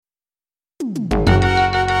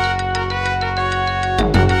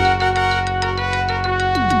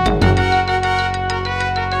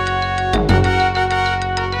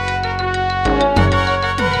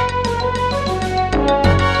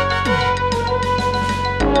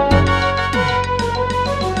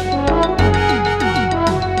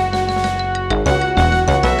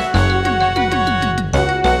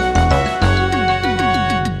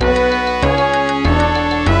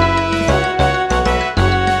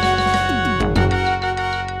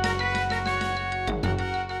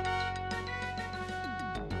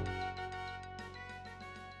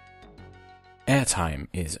Airtime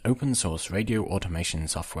is open source radio automation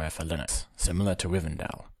software for Linux, similar to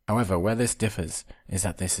Rivendell. However, where this differs is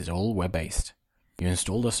that this is all web-based. You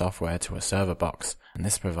install the software to a server box, and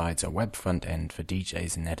this provides a web front end for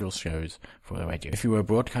DJs and editorial shows for the radio. If you were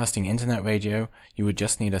broadcasting internet radio, you would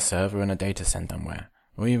just need a server and a data center somewhere,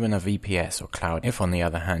 or even a VPS or cloud. If, on the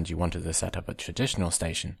other hand, you wanted to set up a traditional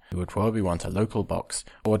station, you would probably want a local box,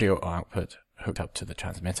 audio output hooked up to the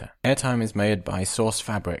transmitter. Airtime is made by Source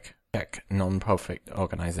Fabric, Czech non-profit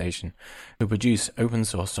organization, who produce open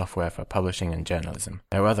source software for publishing and journalism.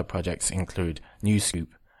 Their other projects include Newscoop,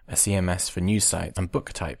 a CMS for news sites, and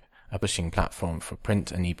BookType, a publishing platform for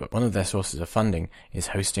print and ebook. One of their sources of funding is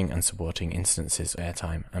hosting and supporting instances of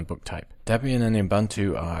Airtime and BookType. Debian and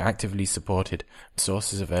Ubuntu are actively supported, with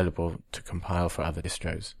sources available to compile for other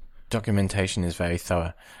distros. Documentation is very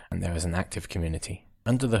thorough, and there is an active community.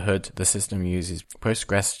 Under the hood, the system uses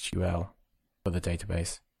PostgreSQL for the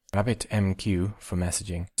database, RabbitMQ for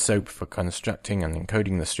messaging, SOAP for constructing and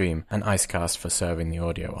encoding the stream, and Icecast for serving the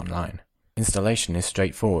audio online. Installation is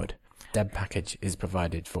straightforward. Deb package is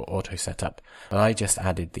provided for auto setup, but I just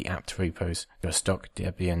added the apt repos to a stock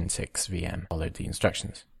Debian 6 VM, followed the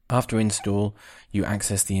instructions. After install, you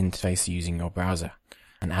access the interface using your browser.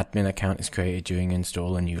 An admin account is created during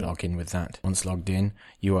install and you log in with that. Once logged in,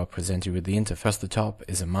 you are presented with the interface. Across the top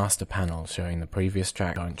is a master panel showing the previous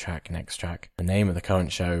track, current track, next track, the name of the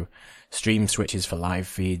current show, stream switches for live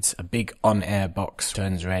feeds, a big on-air box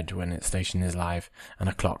turns red when its station is live, and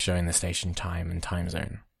a clock showing the station time and time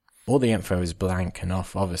zone. All the info is blank and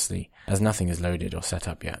off, obviously, as nothing is loaded or set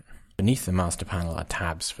up yet. Beneath the master panel are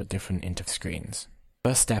tabs for different interface screens.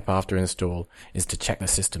 First step after install is to check the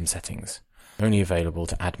system settings, only available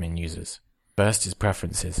to admin users. First is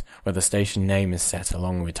preferences, where the station name is set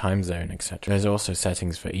along with time zone, etc. There's also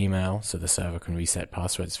settings for email, so the server can reset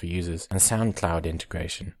passwords for users, and SoundCloud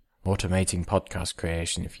integration, automating podcast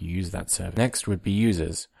creation if you use that server. Next would be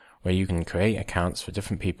users, where you can create accounts for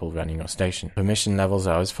different people running your station. Permission levels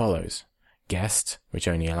are as follows: Guest, which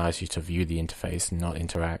only allows you to view the interface and not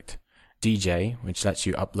interact; DJ, which lets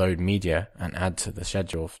you upload media and add to the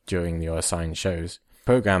schedule during your assigned shows;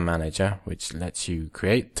 Program Manager, which lets you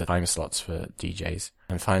create the time slots for DJs;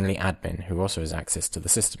 and finally Admin, who also has access to the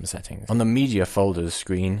system settings. On the Media Folders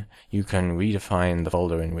screen, you can redefine the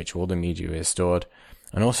folder in which all the media is stored,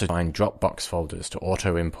 and also find Dropbox folders to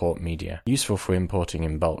auto-import media, useful for importing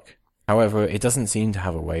in bulk. However, it doesn't seem to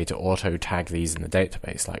have a way to auto-tag these in the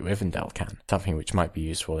database like Rivendell can, something which might be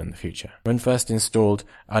useful in the future. When first installed,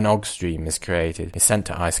 an OGG stream is sent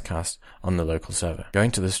to Icecast on the local server.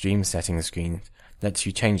 Going to the stream settings screen lets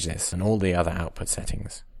you change this and all the other output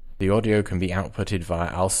settings. The audio can be outputted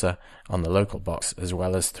via ALSA on the local box, as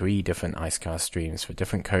well as 3 different Icecast streams for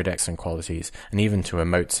different codecs and qualities, and even to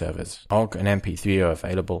remote servers. OGG and MP3 are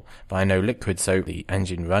available, but I know Liquid Soap, the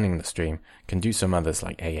engine running the stream, can do some others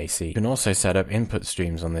like AAC. You can also set up input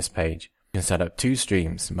streams on this page. You can set up 2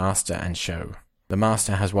 streams, master and show. The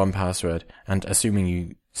master has 1 password, and assuming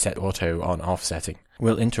you set auto on-off setting,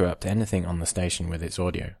 will interrupt anything on the station with its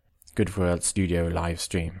audio. Good for a studio live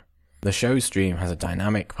stream. The show stream has a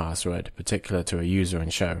dynamic password particular to a user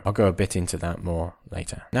and show. I'll go a bit into that more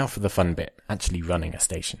later. Now for the fun bit, actually running a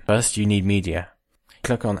station. First you need media.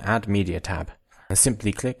 Click on Add Media tab and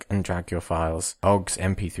simply click and drag your files, OGGs,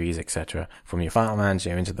 MP3s, etc. from your file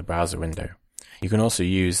manager into the browser window. You can also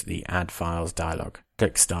use the Add Files dialog.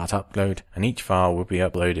 Click Start Upload and each file will be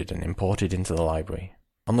uploaded and imported into the library.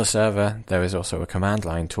 On the server, there is also a command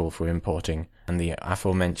line tool for importing and the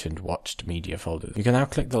aforementioned watched media folders. You can now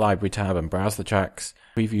click the library tab and browse the tracks,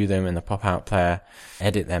 preview them in the pop-out player,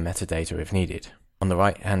 edit their metadata if needed. On the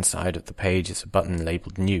right-hand side of the page is a button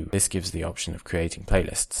labeled New. This gives the option of creating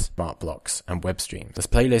playlists, smart blocks, and web streams. This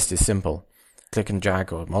playlist is simple. Click and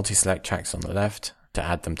drag or multi-select tracks on the left to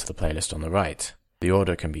add them to the playlist on the right. The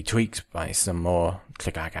order can be tweaked by some more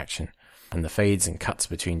click-drag action. and the fades and cuts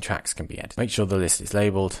between tracks can be edited. Make sure the list is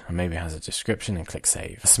labeled and maybe has a description and click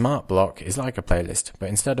save. A smart block is like a playlist, but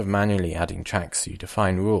instead of manually adding tracks, you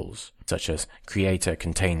define rules, such as creator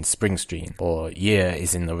contains Springsteen, or year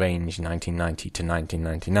is in the range 1990 to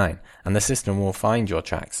 1999, and the system will find your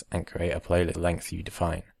tracks and create a playlist length you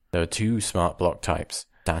define. There are two smart block types,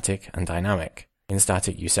 static and dynamic. In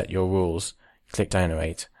static, you set your rules, click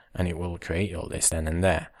generate, and it will create your list then and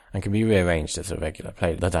there, and can be rearranged as a regular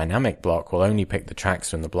playlist. The dynamic block will only pick the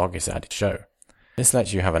tracks when the blog is added to show. This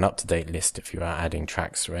lets you have an up-to-date list if you are adding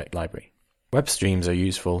tracks to your library. Web streams are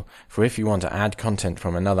useful for if you want to add content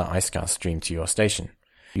from another Icecast stream to your station.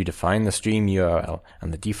 You define the stream URL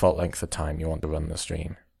and the default length of time you want to run the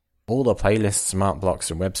stream. All the playlists, smart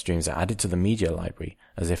blocks, and web streams are added to the media library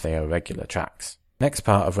as if they are regular tracks. Next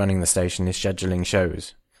part of running the station is scheduling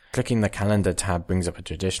shows. Clicking the calendar tab brings up a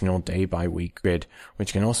traditional day-by-week grid,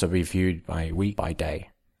 which can also be viewed by week by day.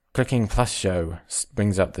 Clicking plus show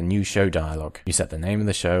brings up the new show dialog. You set the name of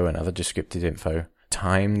the show and other descriptive info,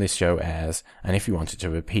 time this show airs, and if you want it to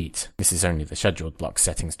repeat. This is only the scheduled block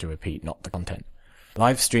settings to repeat, not the content.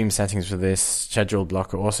 Live stream settings for this scheduled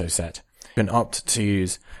block are also set. You can opt to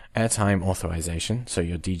use Airtime authorization, so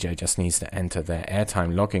your DJ just needs to enter their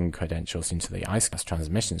Airtime login credentials into the Icecast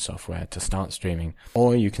transmission software to start streaming,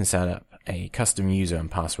 or you can set up a custom user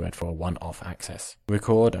and password for one-off access.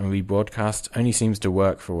 Record and rebroadcast only seems to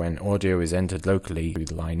work for when audio is entered locally through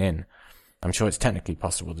the line in. I'm sure it's technically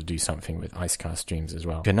possible to do something with Icecast streams as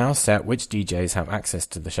well. You can now set which DJs have access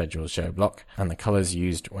to the scheduled show block and the colors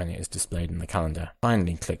used when it is displayed in the calendar.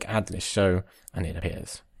 Finally, click Add List Show and it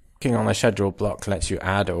appears. Clicking on the scheduled block lets you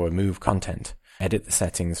add or remove content, edit the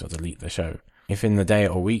settings, or delete the show. If in the day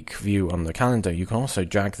or week view on the calendar, you can also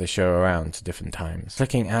drag the show around to different times.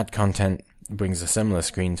 Clicking Add Content brings a similar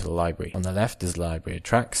screen to the library. On the left is the library of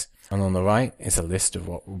tracks, and on the right is a list of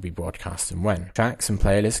what will be broadcast and when. Tracks and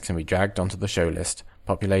playlists can be dragged onto the show list,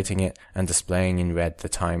 populating it and displaying in red the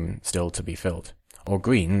time still to be filled, or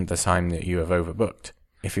green the time that you have overbooked.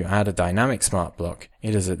 If you add a dynamic smart block,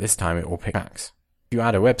 it is at this time it will pick tracks. If you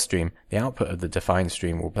add a web stream, the output of the defined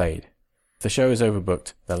stream will be played. If the show is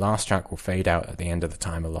overbooked, the last track will fade out at the end of the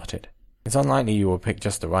time allotted. It's unlikely you will pick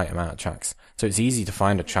just the right amount of tracks, so it's easy to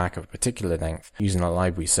find a track of a particular length using a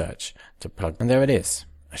library search to plug. And there it is,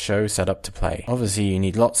 a show set up to play. Obviously you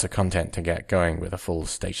need lots of content to get going with a full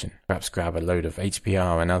station. Perhaps grab a load of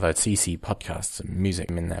HPR and other CC podcasts and music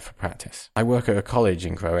in there for practice. I work at a college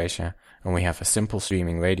in Croatia, and we have a simple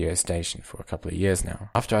streaming radio station for a couple of years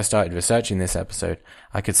now. After I started researching this episode,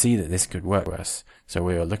 I could see that this could work for us, so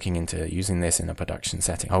we were looking into using this in a production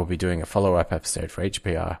setting. I will be doing a follow-up episode for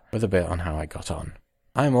HPR with a bit on how I got on.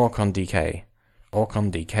 I'm AukondK,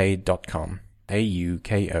 aukondk.com,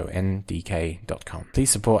 aukondk.com.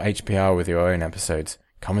 Please support HPR with your own episodes,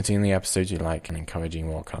 commenting the episodes you like and encouraging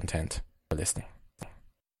more content. For listening.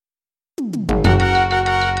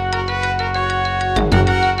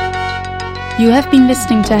 You have been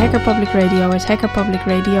listening to Hacker Public Radio at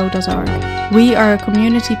hackerpublicradio.org. We are a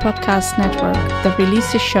community podcast network that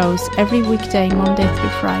releases shows every weekday, Monday through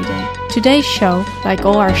Friday. Today's show, like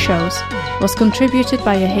all our shows, was contributed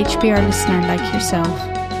by a HPR listener like yourself.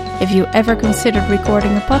 If you ever considered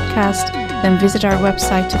recording a podcast, then visit our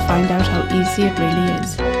website to find out how easy it really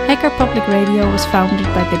is. Hacker Public Radio was founded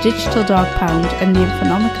by the Digital Dog Pound and the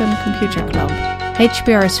Infonomicon Computer Club.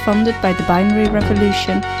 HPR is funded by the Binary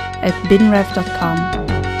Revolution at binrev.com.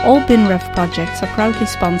 All BinRev projects are proudly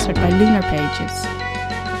sponsored by Lunar Pages.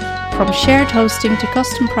 From shared hosting to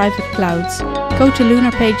custom private clouds, go to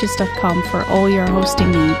lunarpages.com for all your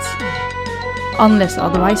hosting needs. Unless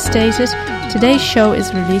otherwise stated, today's show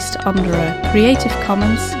is released under a Creative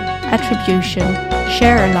Commons Attribution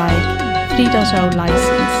Share Alike 3.0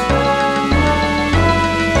 license.